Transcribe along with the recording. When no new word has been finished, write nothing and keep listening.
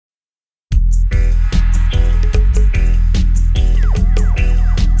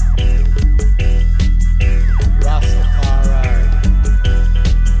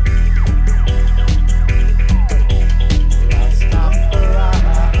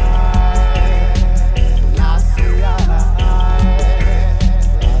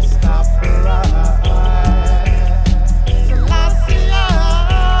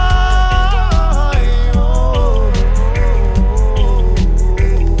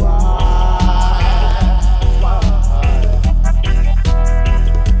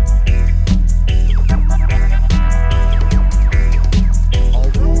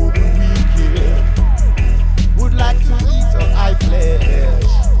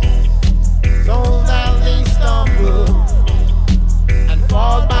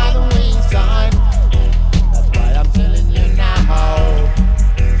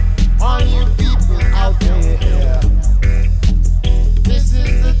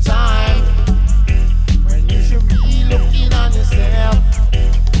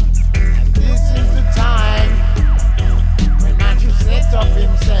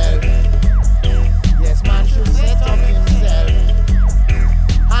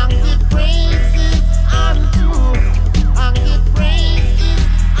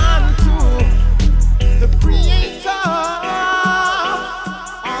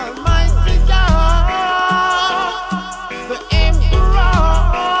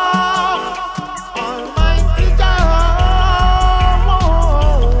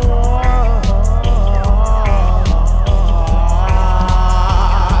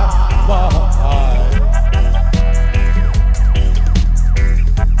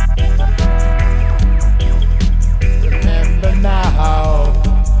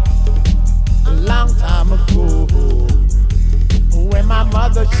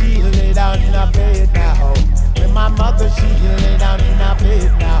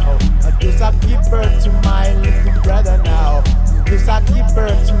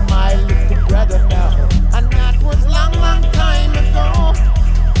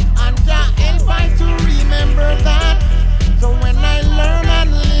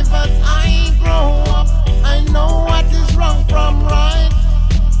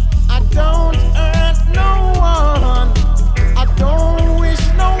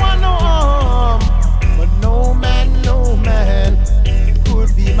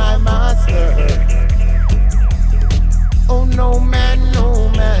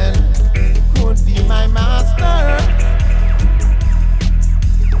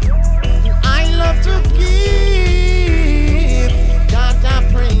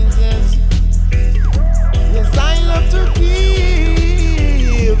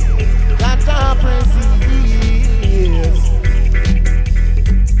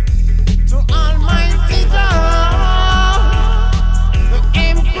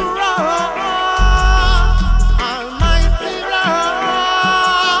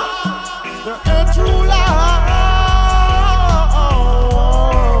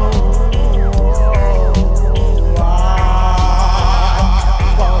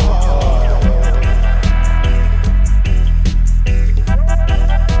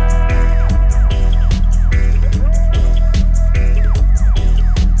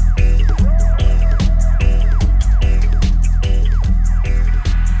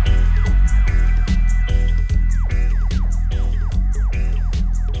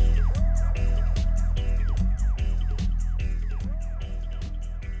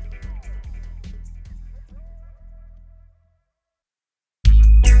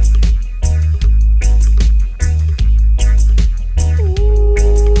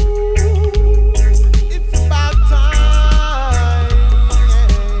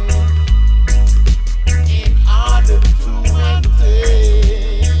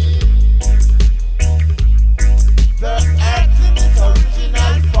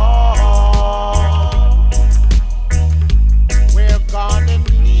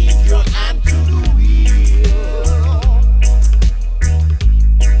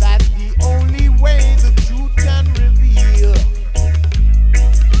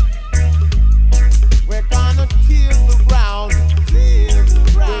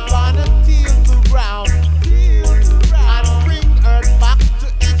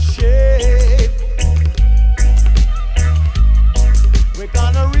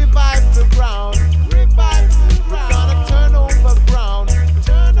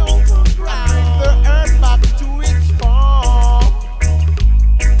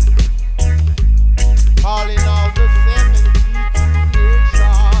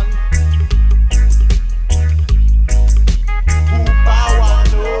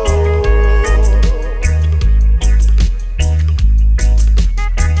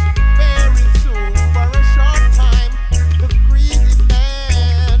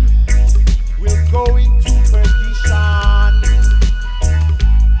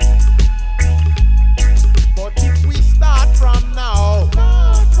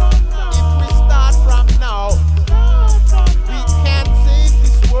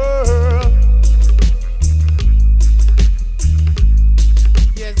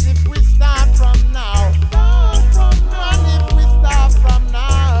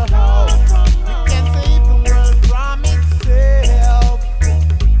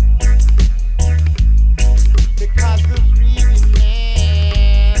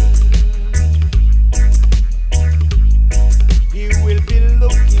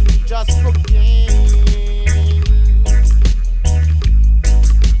just for gain.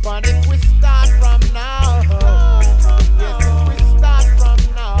 But if we start from now, yes, if we start from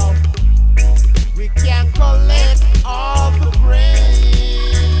now, we can collect all the grain.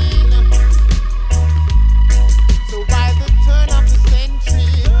 So by the turn of the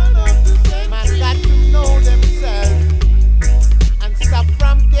century, man got to know themselves and stop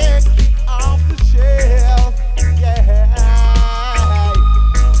from there, kick off the shelf. Yeah.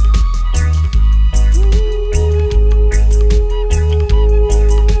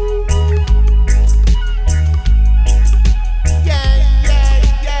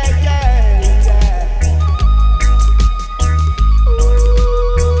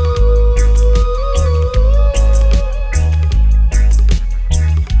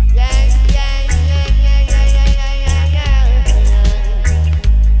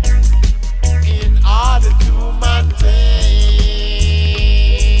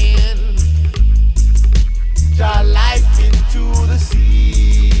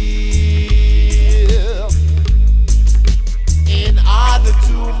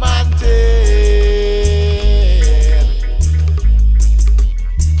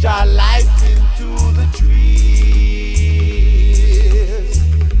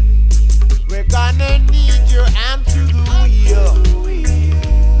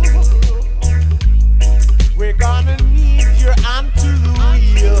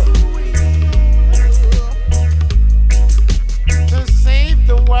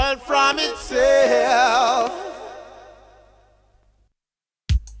 From itself.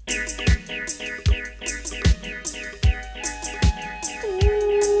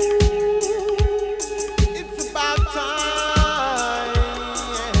 It's about time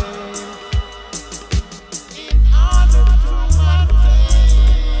in order to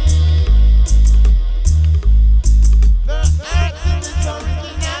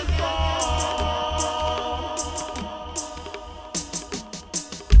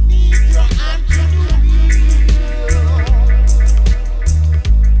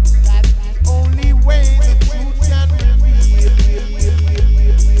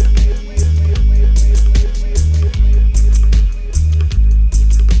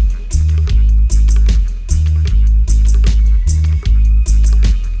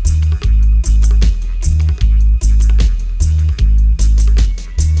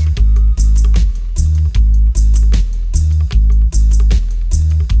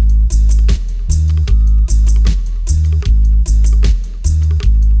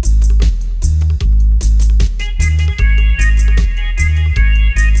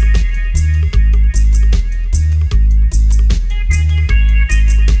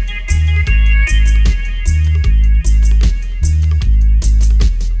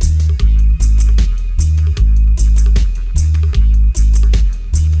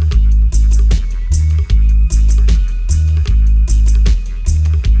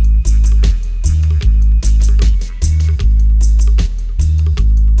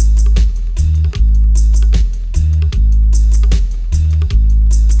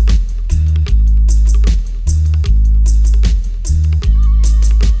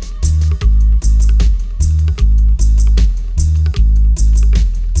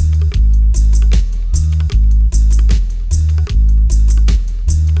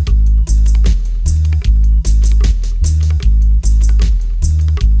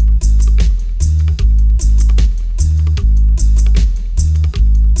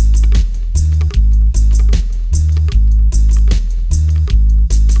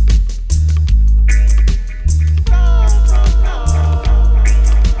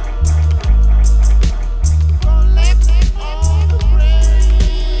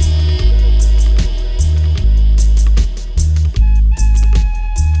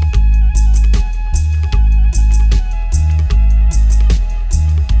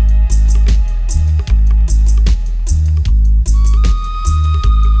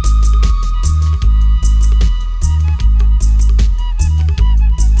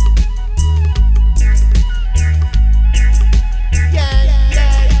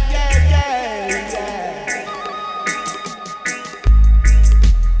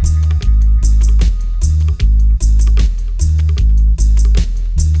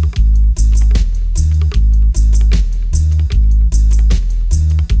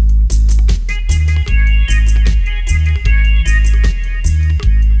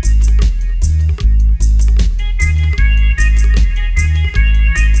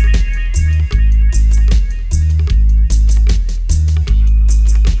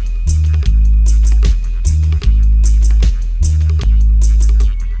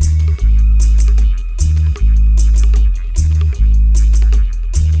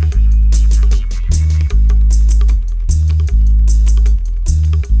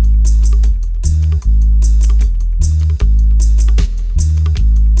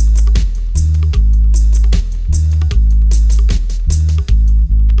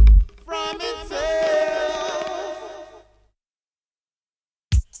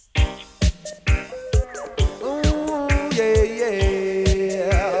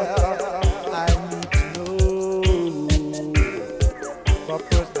for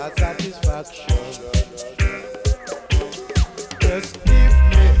personal satisfaction. Just give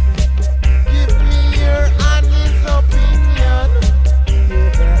me your honest opinion.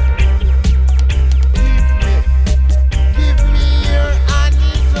 Yeah. Give me your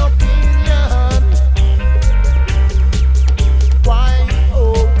honest opinion. Why,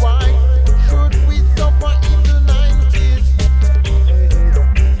 oh why should we suffer in the 90s?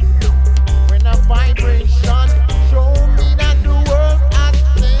 When a vibration show me that the world has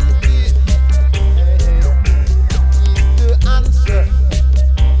plenty, is the answer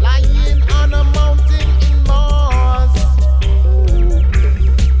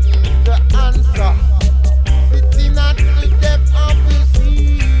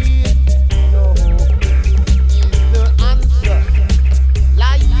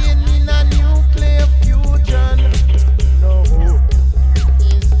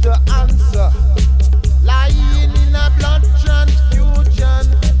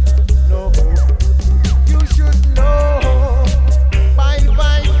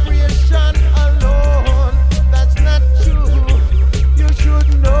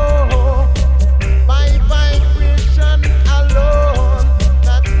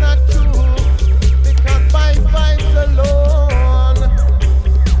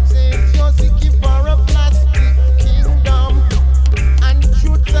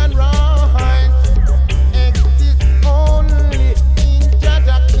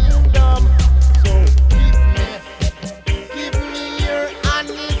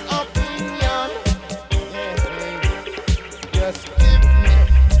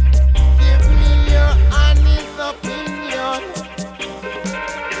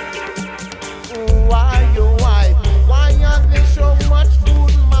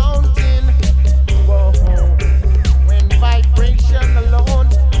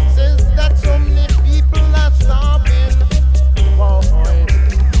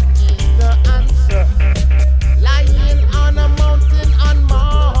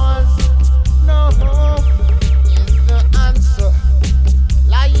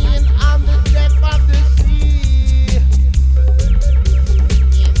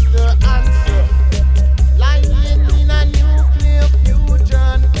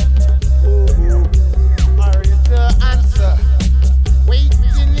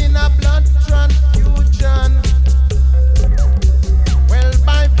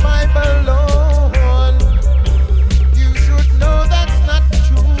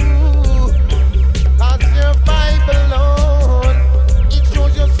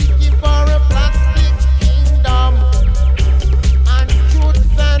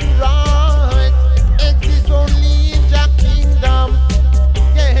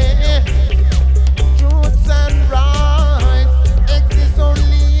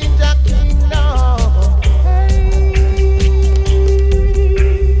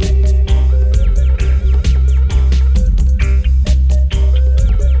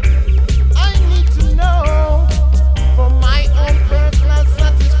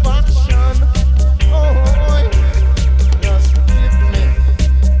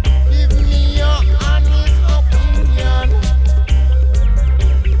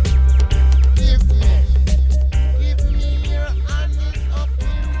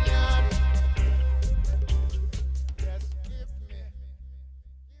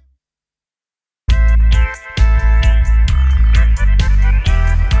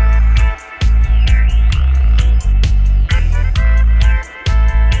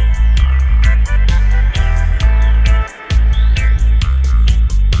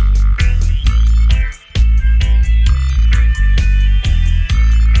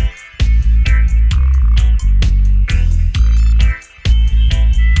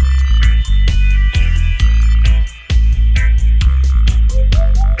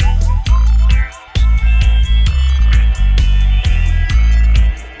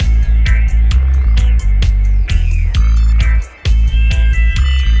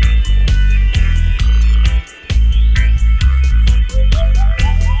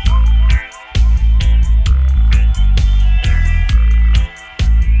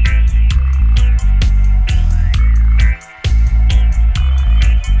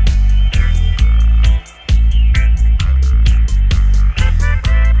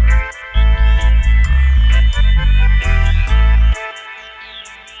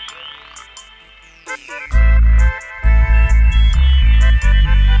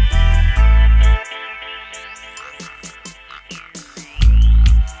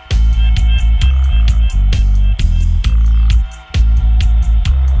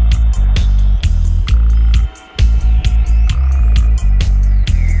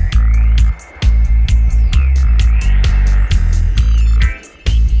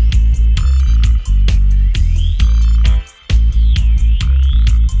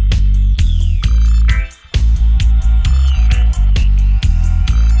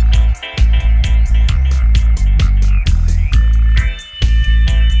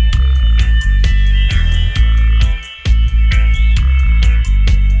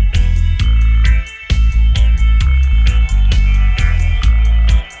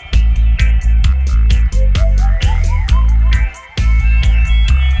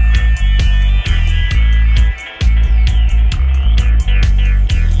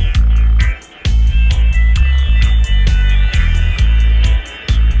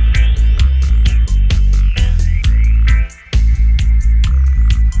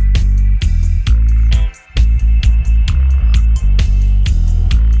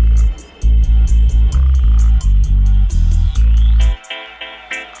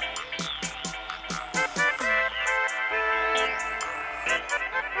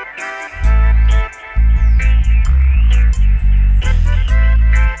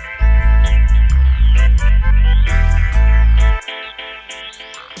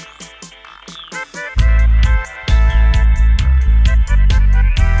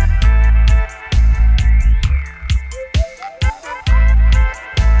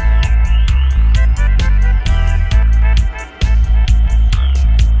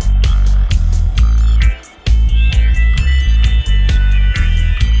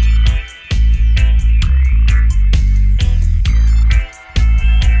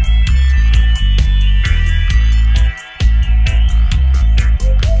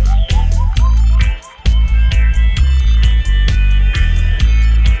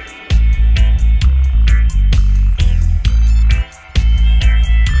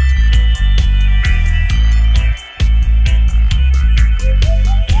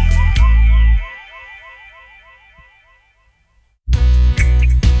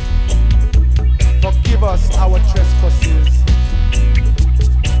us our trespasses,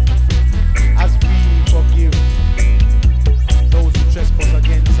 as we forgive those who trespass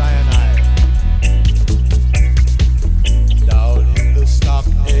against I and I. Down in the stock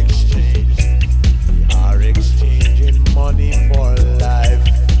exchange, we are exchanging money for life.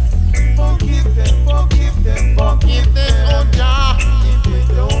 Forgive them, forgive them, forgive them, oh Jah, if they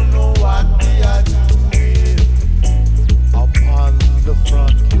don't know what they are doing. Upon the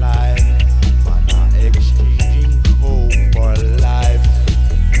front line, man are exchanging hope for life.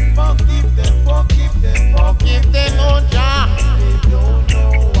 Forgive them, forgive them, forgive them, oh Jah, they don't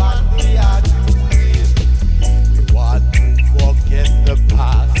know what they are doing. We want to forget the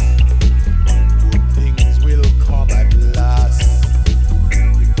past, good things will come at last.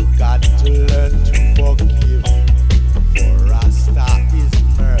 You've got to learn to forgive, for Rasta is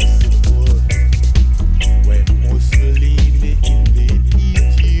merciful. When Mussolini invaded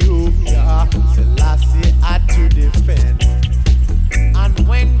Ethiopia, Selassie had to defend. And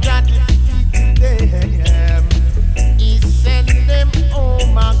when Jah defeated them, he sent them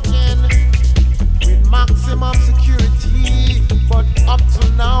home again with maximum security. But up to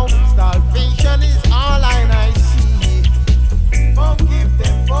now, salvation is all I see. Forgive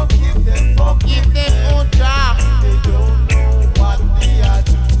them, forgive them, forgive them, oh Jah. They don't know what they are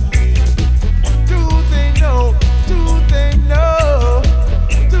doing. Do they know? Do they know?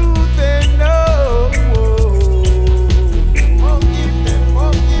 Do they know? Forgive them,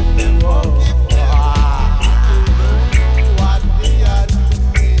 forgive them, forgive them. They don't know what they are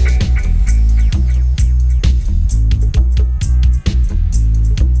doing.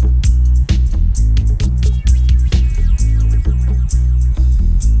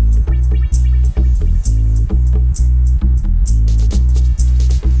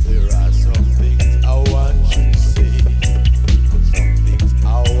 There are some things I want you to say, some things I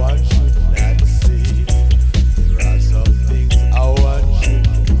want you not to say. There are some things I want you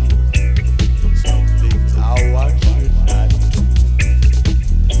to do, some things I want you not to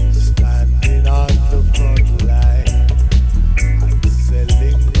do. Standing on the front line, I'm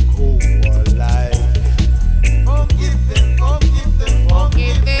selling core life. Forgive them, forgive them,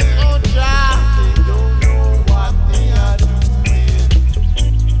 forgive them, oh Jah. They don't know what they are doing.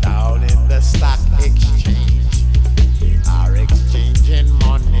 Down in the stock exchange, they are exchanging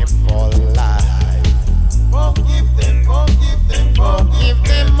money for life. Forgive them, forgive them, forgive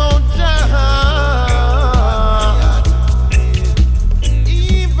them, oh Jah.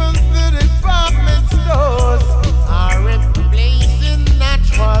 Even the department stores are replacing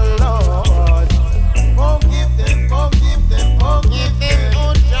natural laws. Forgive them, forgive them, forgive them,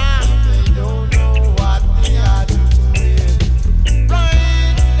 oh Jah. They don't know what they are doing.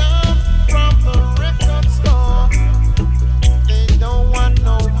 Right down from the record store, they don't want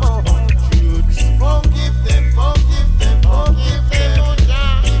no more.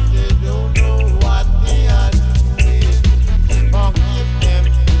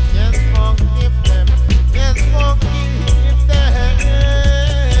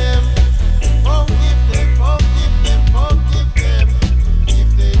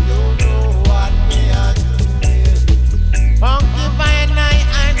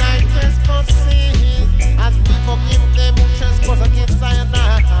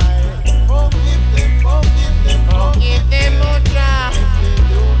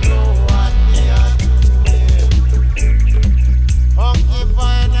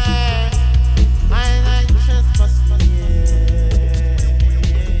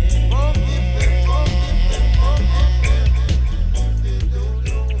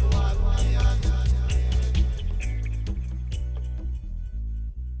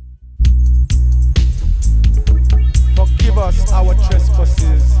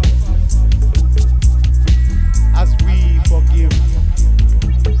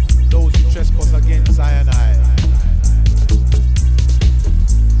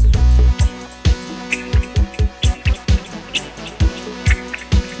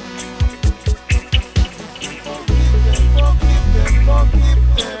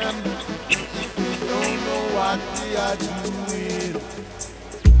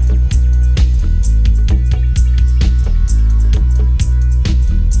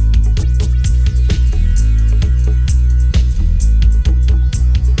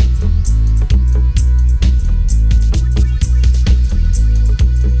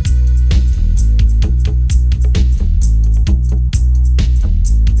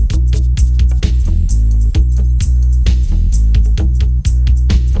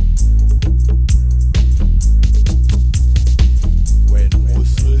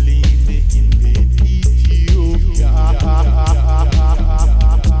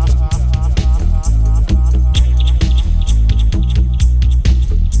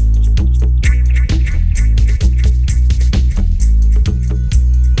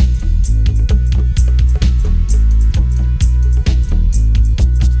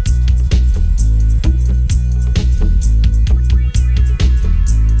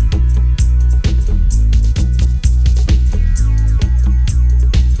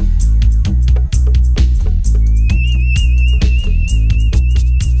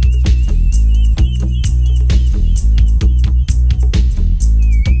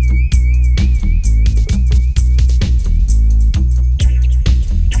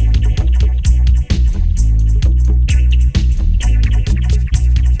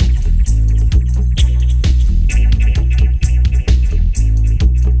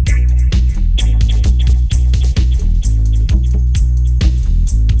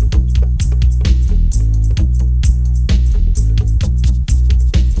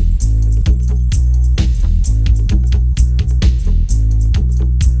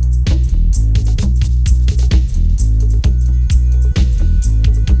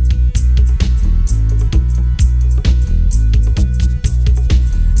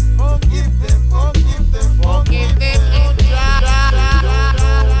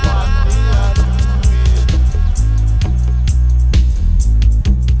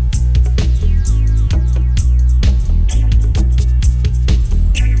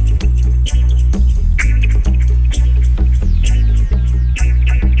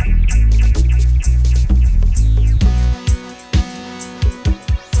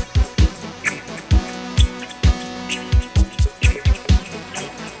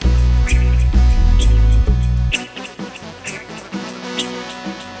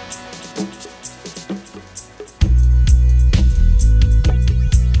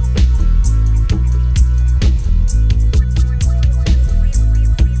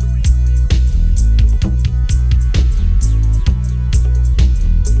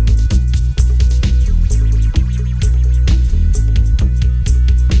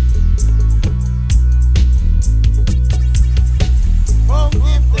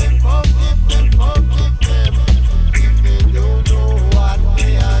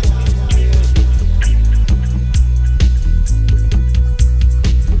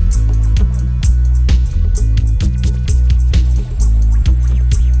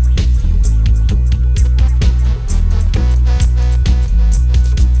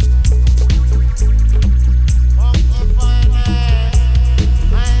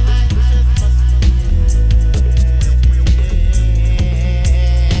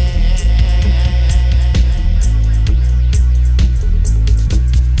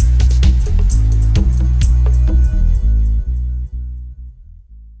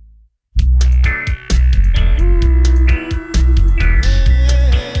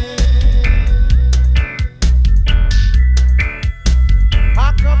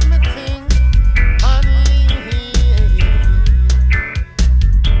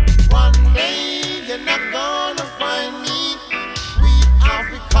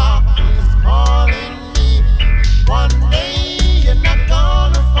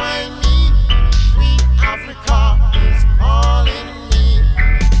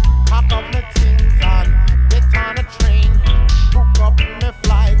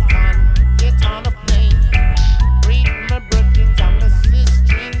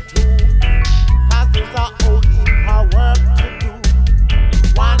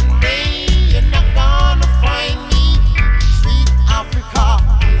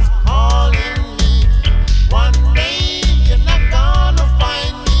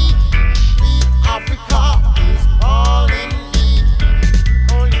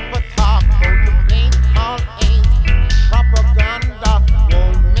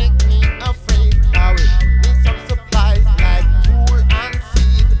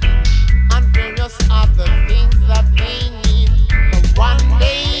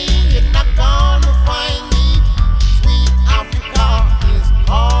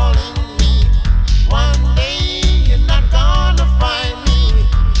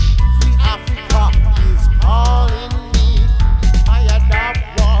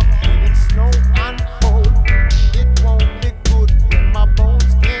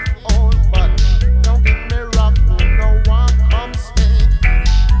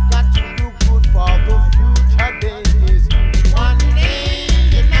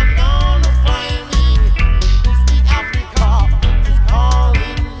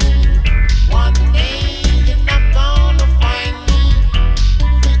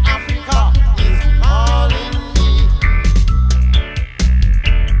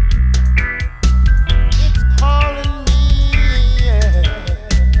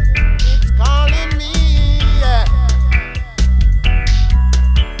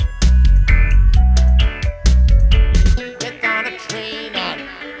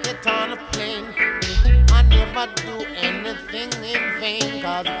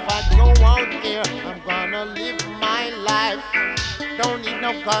 Cause if I go out there, I'm gonna live my life. Don't need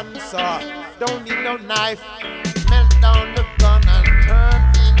no gun, sir. Don't need no knife. Melt down the gun and turn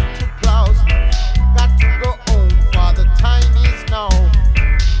into plows. Got to go home, for the time is now.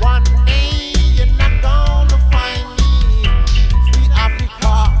 One day you're not gonna find me. Sweet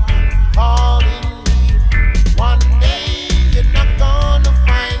Africa calling me. One day you're not gonna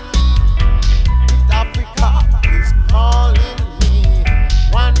find me. Sweet Africa is calling me.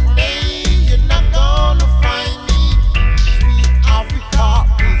 One day you're not gonna find me. Sweet Africa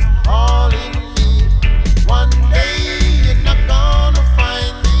is calling me. One day you're not gonna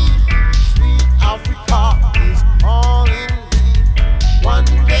find me. Sweet Africa is calling me. One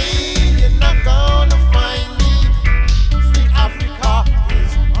day you're not gonna find me. Sweet Africa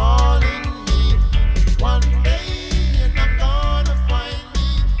is calling me. One day you're not gonna find me.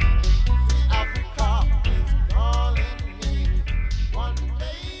 Sweet Africa is calling me. One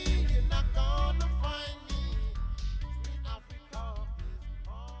day you're not gonna find me. Sweet Africa is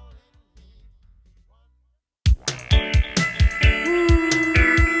calling me.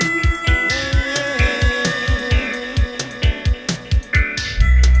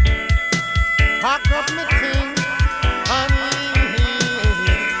 Pack up my things, honey.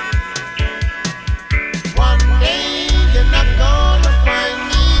 One day you're not gonna find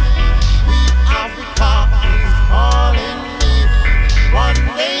me. Sweet Africa is calling me. One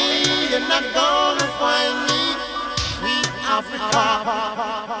day you're not gonna find me. Sweet Africa.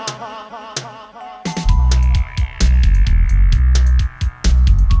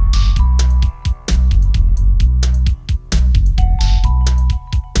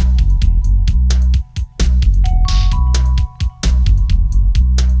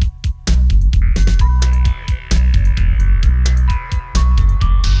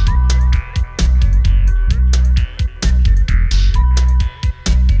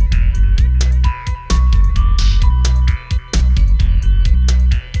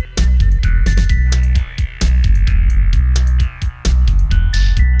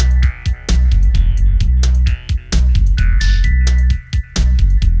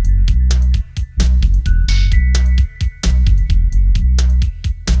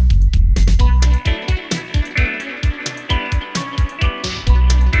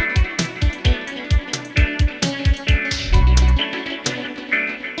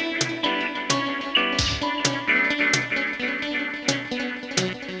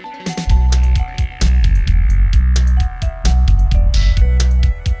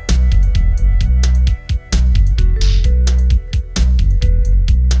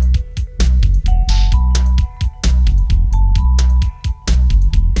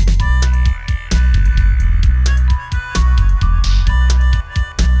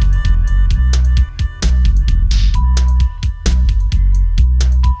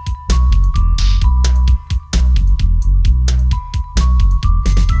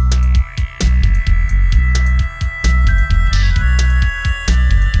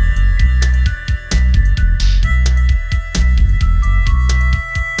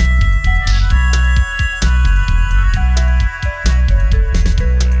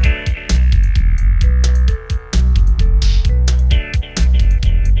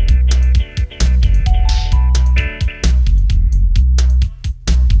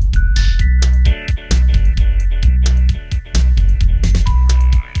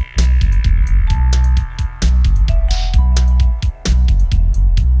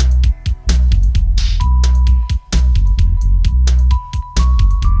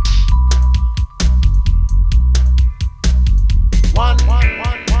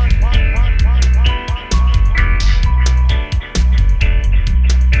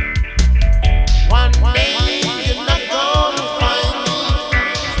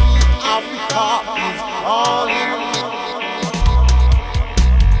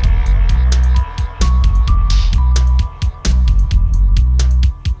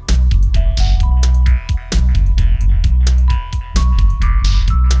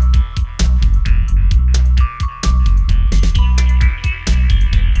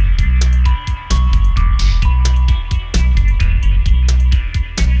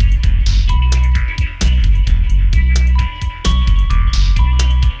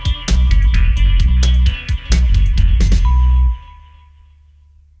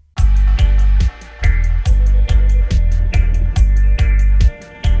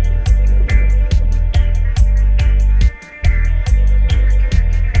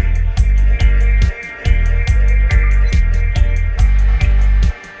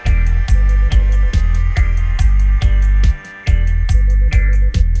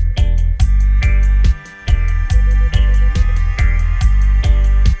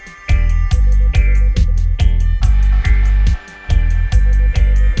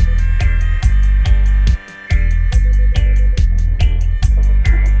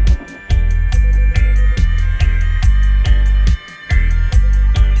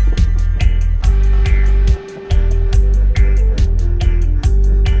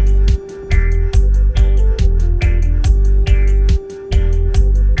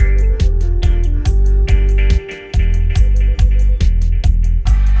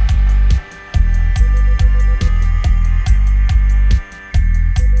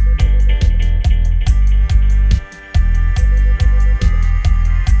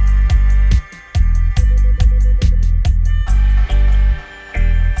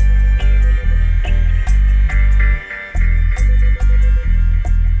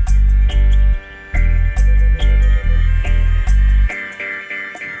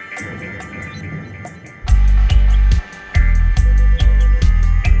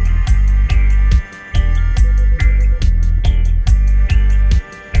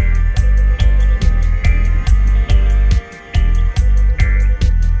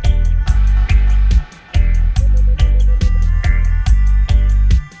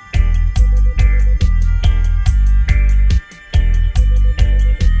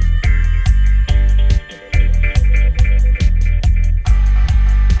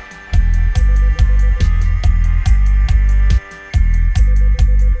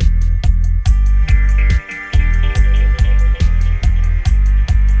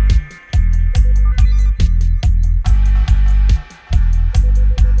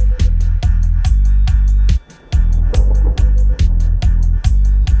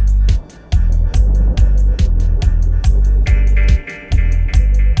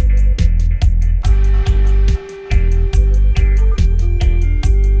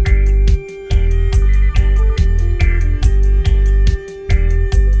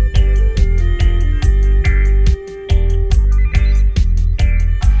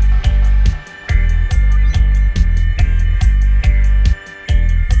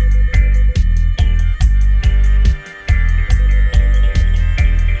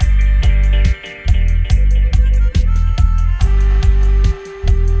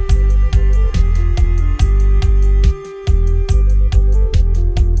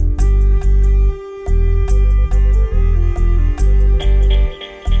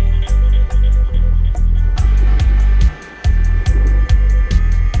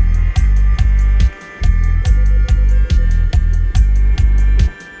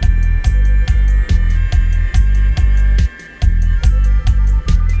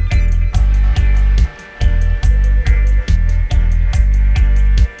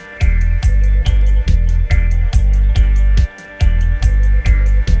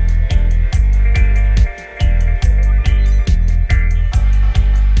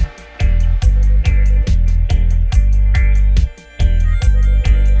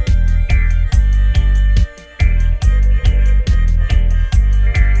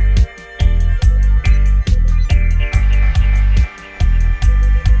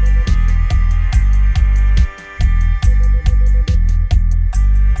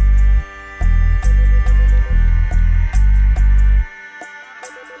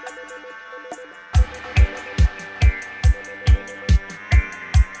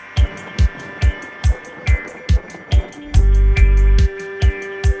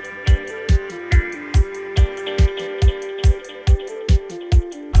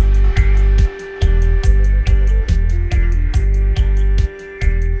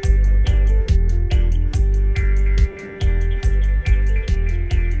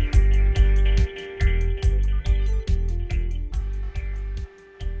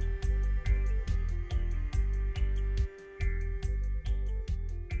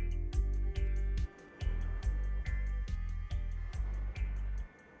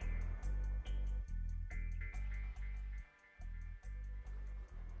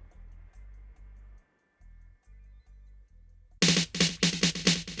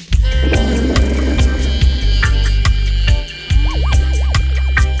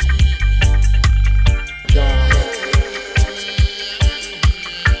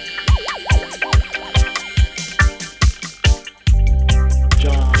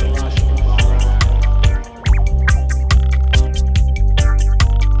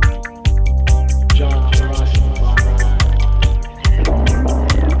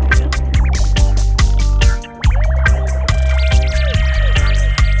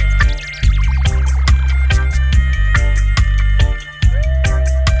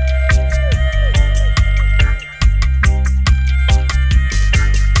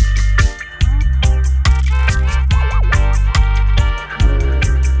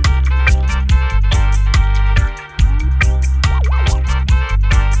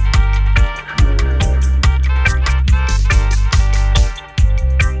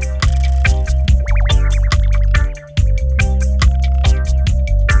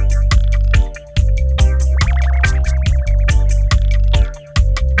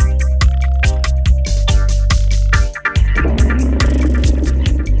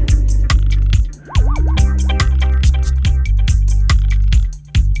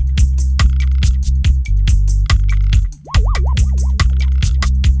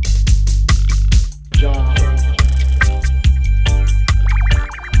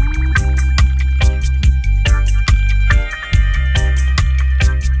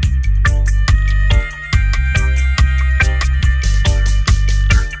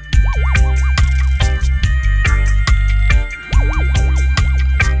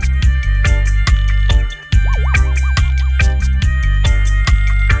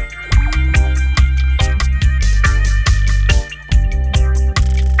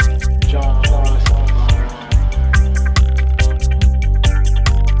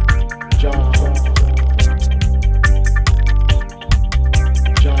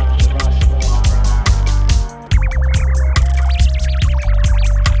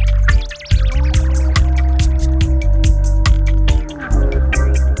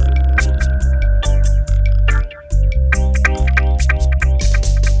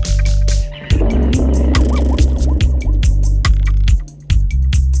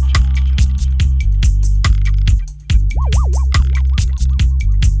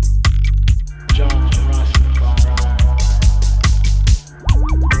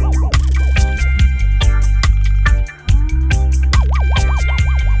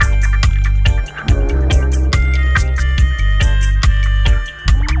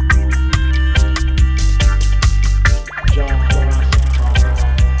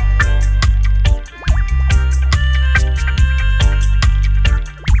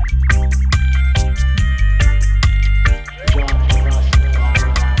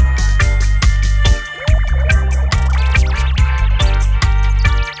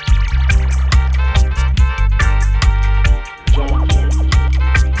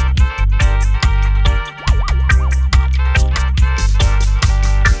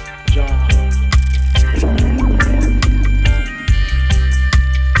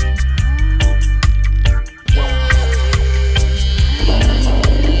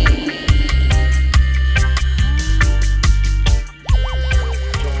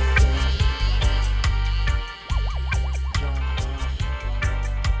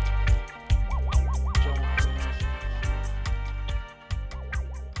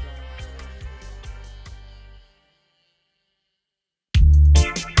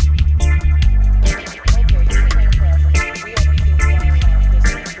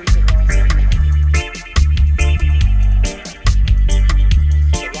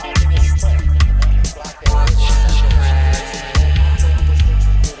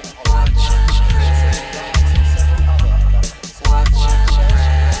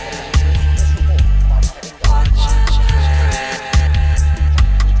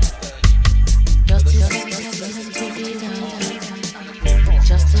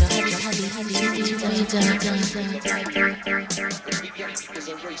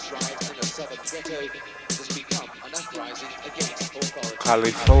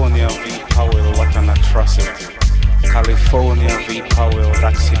 California v. Powell, what an atrocity. California v. Powell,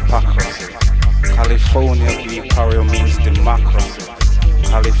 that's hypocrisy. California v. Powell means democracy.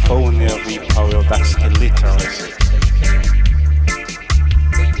 California v. Powell, that's illiteracy.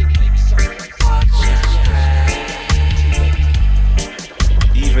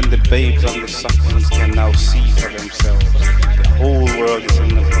 Even the babes on the sucklings can now see for themselves. The whole world is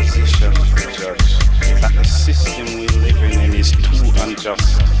in a position to judge that the system we're living in is too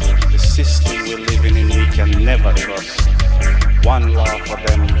unjust. The system we're living in we can never trust. One law for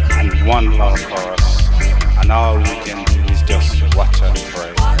them and one law for us. And all we can do is just watch and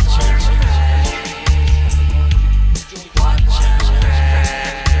pray.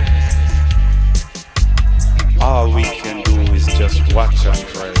 All we can do is just watch and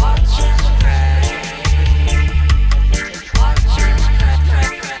pray.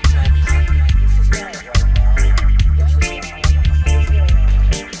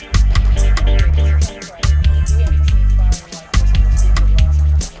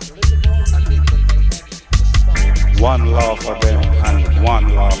 One law for them and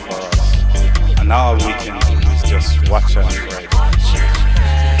one law for us. And all we can do is just watch and pray.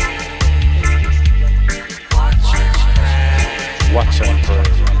 Watch and pray.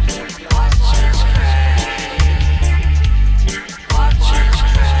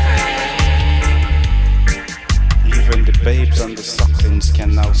 Even the babes and the sucklings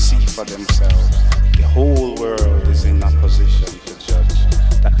can now see for themselves. The whole world is in a position to judge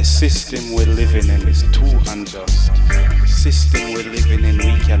that the system we're living in is too unjust. The system we're living in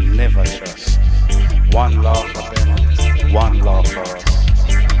we can never trust. One law for them, one law for us.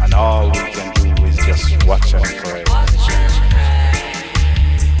 And all we can do is just watch and pray.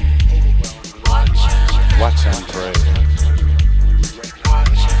 Watch and pray.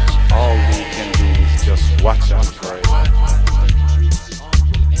 All we can do is just watch and pray.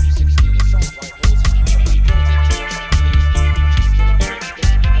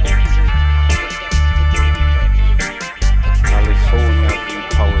 California v.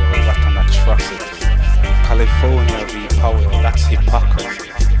 Powell, what an atrocity. California v. Powell, that's hypocrisy.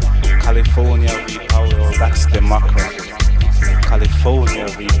 California v. Powell, that's democracy. California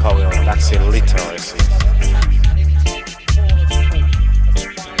v. Powell, that's illiteracy.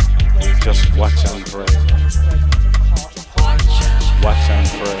 Just watch and pray. Watch and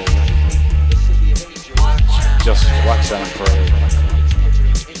pray. Just watch and pray.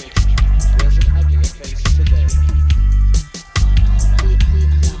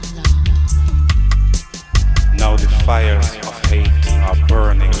 Now the fires of hate are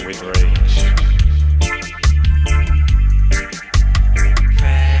burning with rage.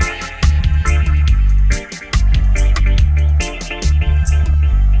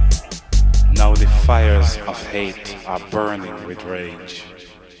 Now the fires of hate are burning with rage.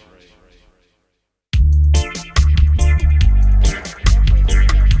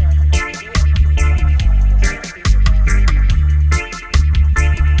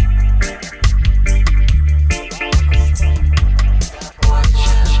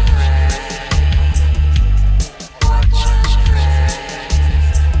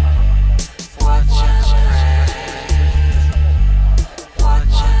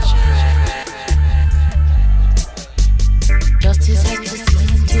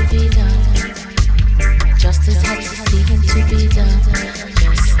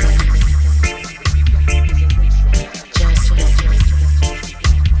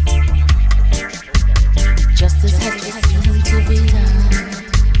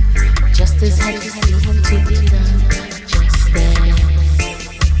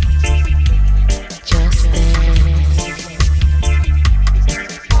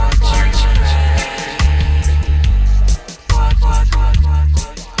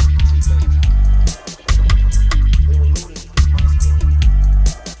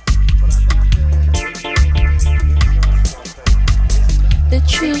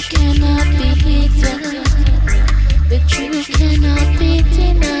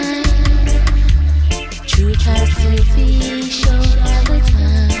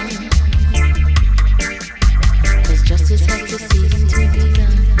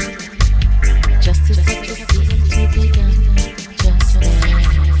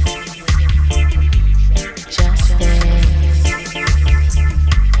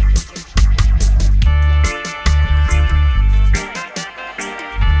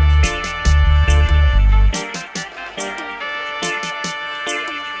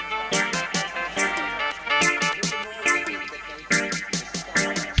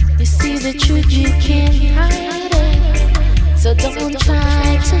 the truth, you can't hide it. So don't try.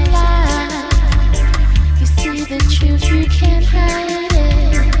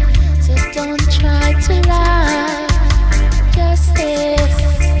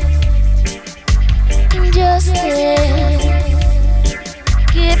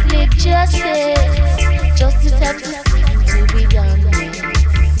 justice. Justice has to be done.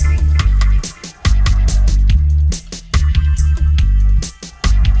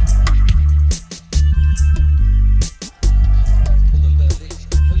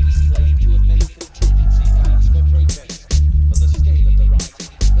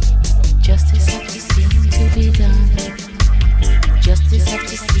 Justice have to seem to be done. Justice have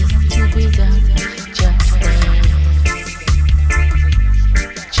to seem to be done. Justice.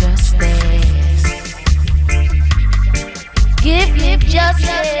 Give justice.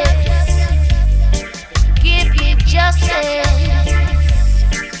 Give justice.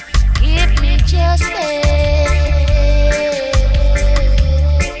 Give me justice.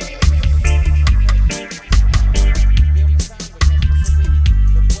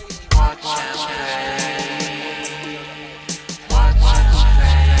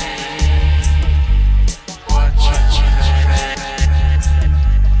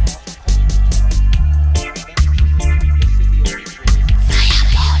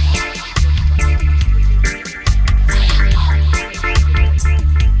 Fireball.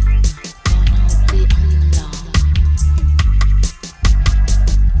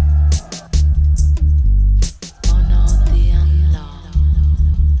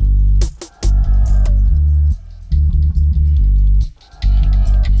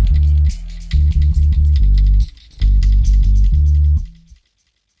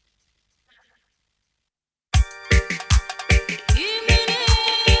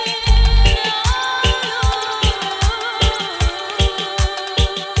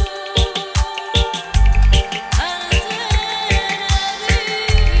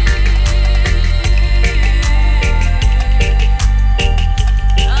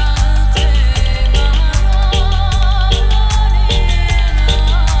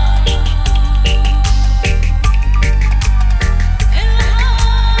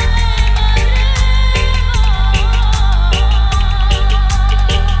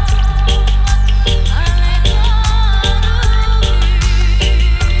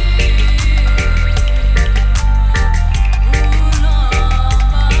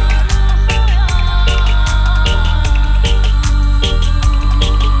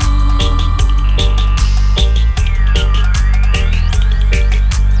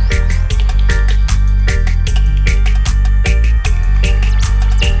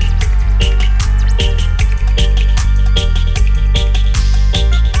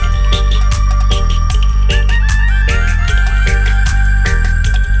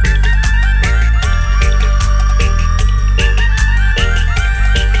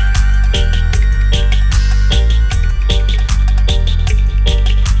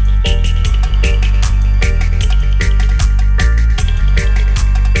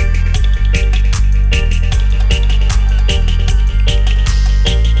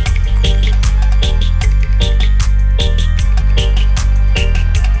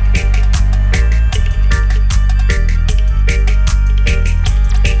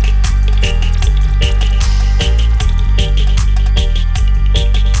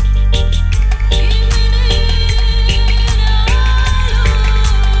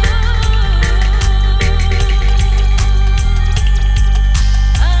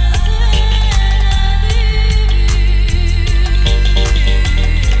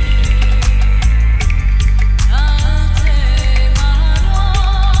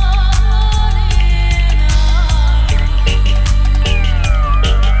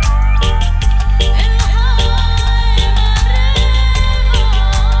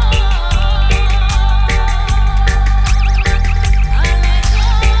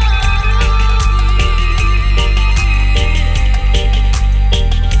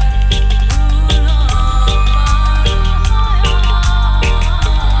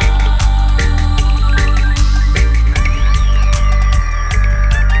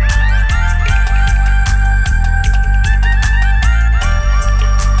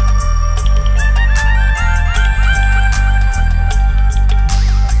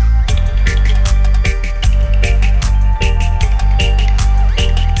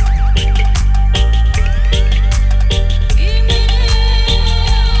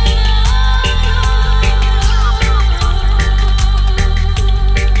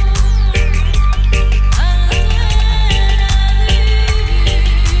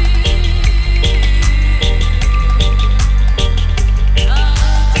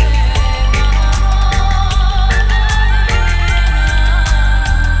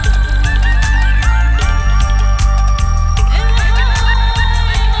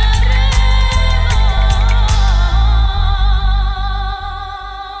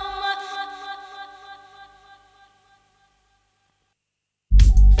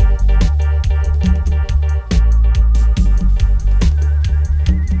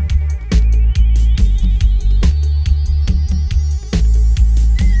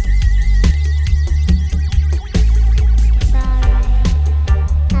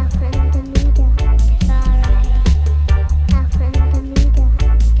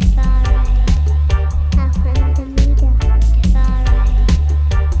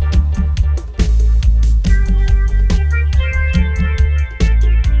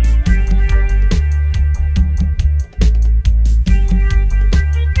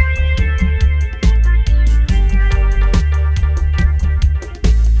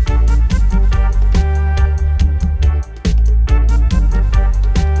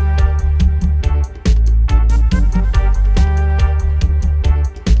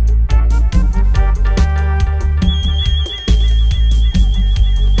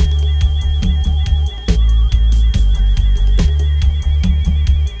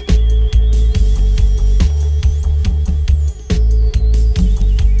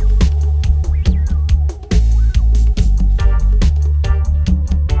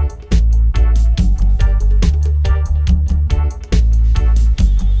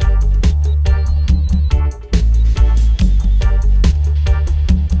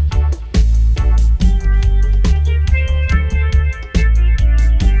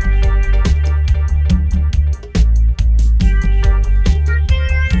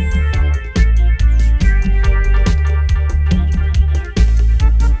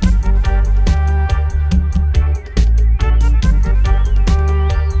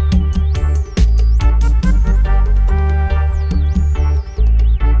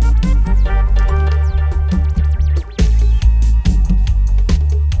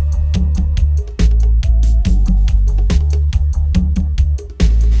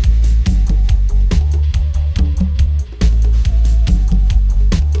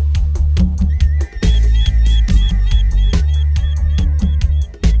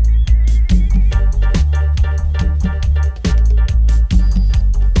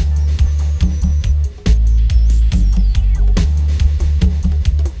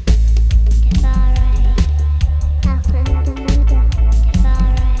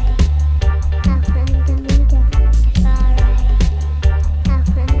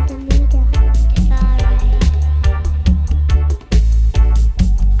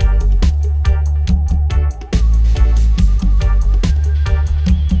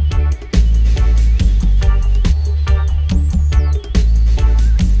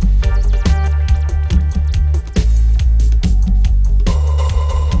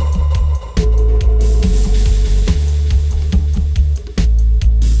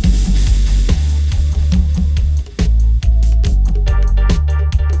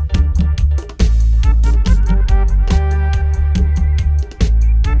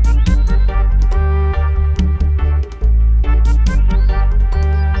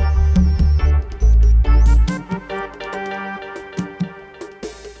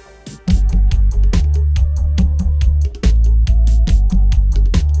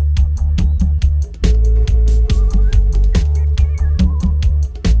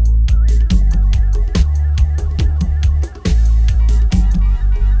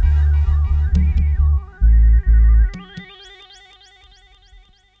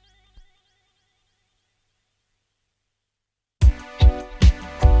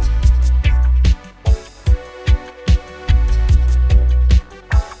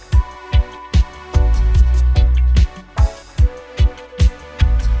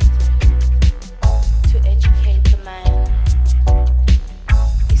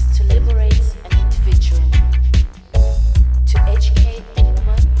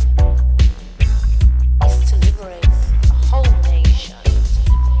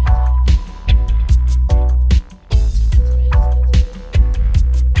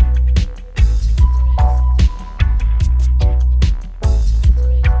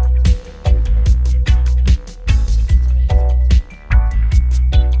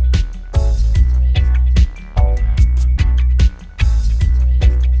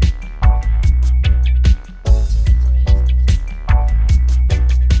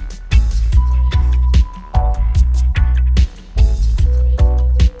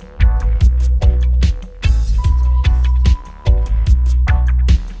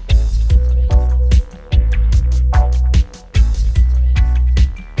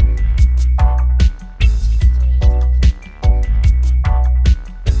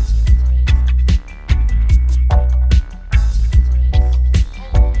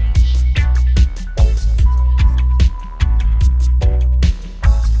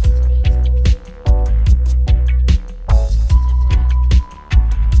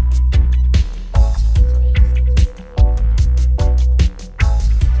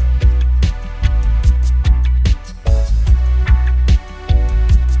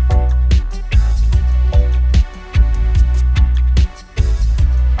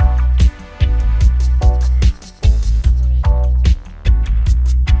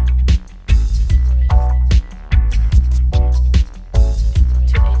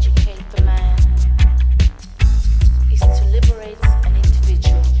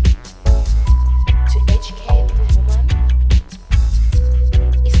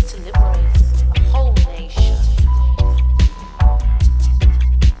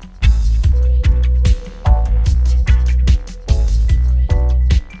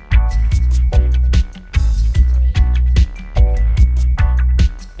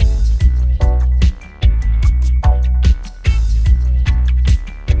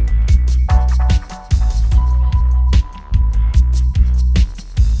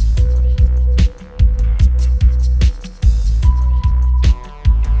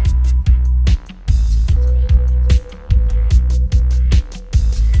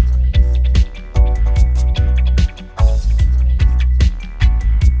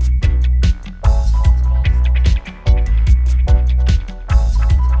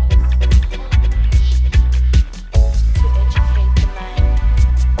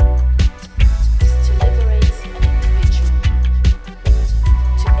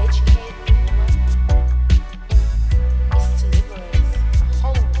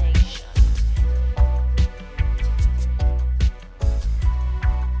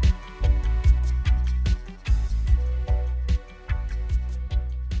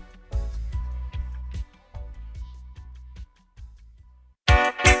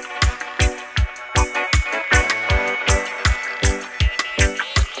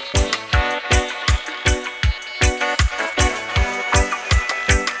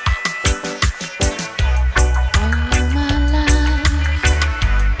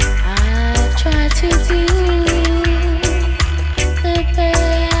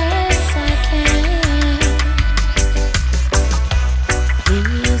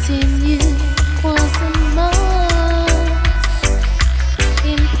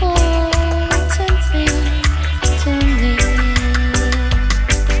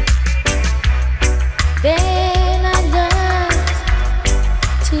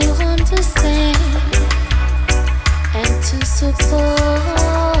 stand and to support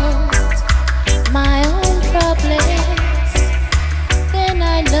my own problems. Then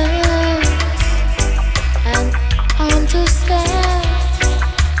I learned and understand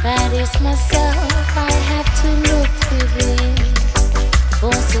that it's myself I have to look within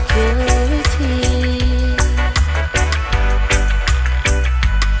for security.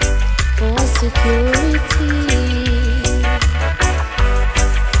 For security.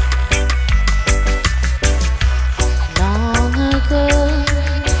 Long ago,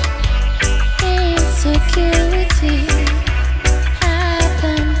 insecurity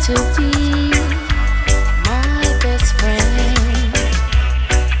happened to be my best friend.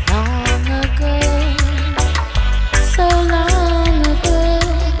 Long ago, so long ago,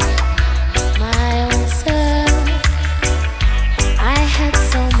 my own self, I had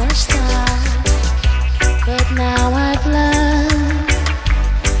so much time, but now I've learned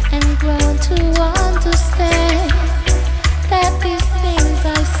and grown to understand that these things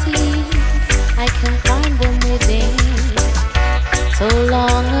I see, I can find them within. So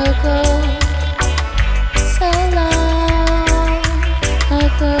long ago, so long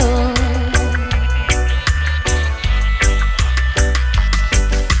ago.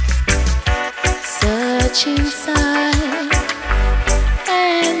 Search inside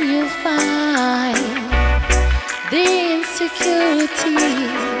and you find the insecurity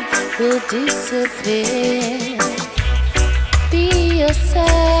will disappear. Be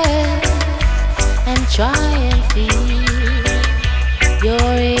yourself and try and feel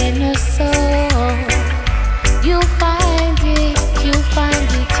your inner soul. You'll find it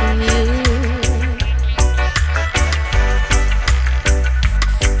in you.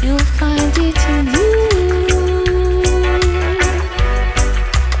 You'll find it in you.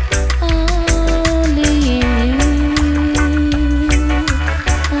 Only in you.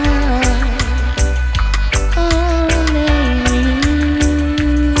 Only in you.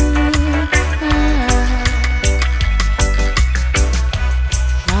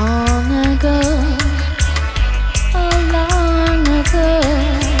 Long ago, oh long ago,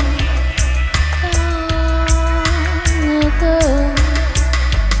 long ago.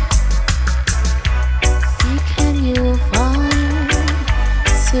 Seek and you'll find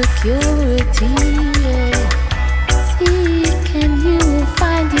security.